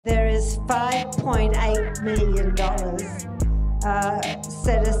$5.8 million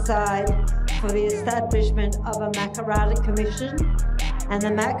set aside for the establishment of a Makarrata Commission, and the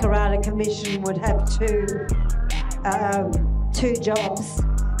Makarrata Commission would have two jobs.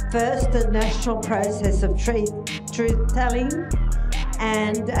 First, the national process of truth-telling,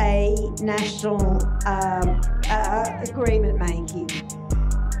 and a national agreement making,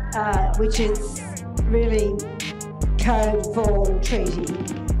 which is really code for treaty,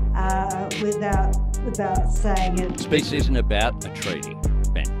 without saying it. This isn't about a treaty,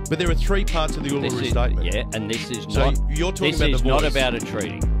 Ben. But there are three parts of the Uluru Statement. Yeah, and this is so not. You're talking this about is the not voice, about a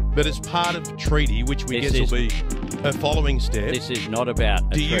treaty. But as part of a treaty, which we guess will be a following step. This is not about a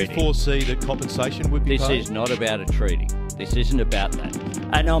treaty. Do you foresee that compensation would be paid? This is not about a treaty. This isn't about that.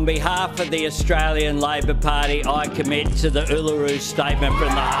 And on behalf of the Australian Labor Party, I commit to the Uluru Statement from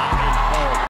the heart.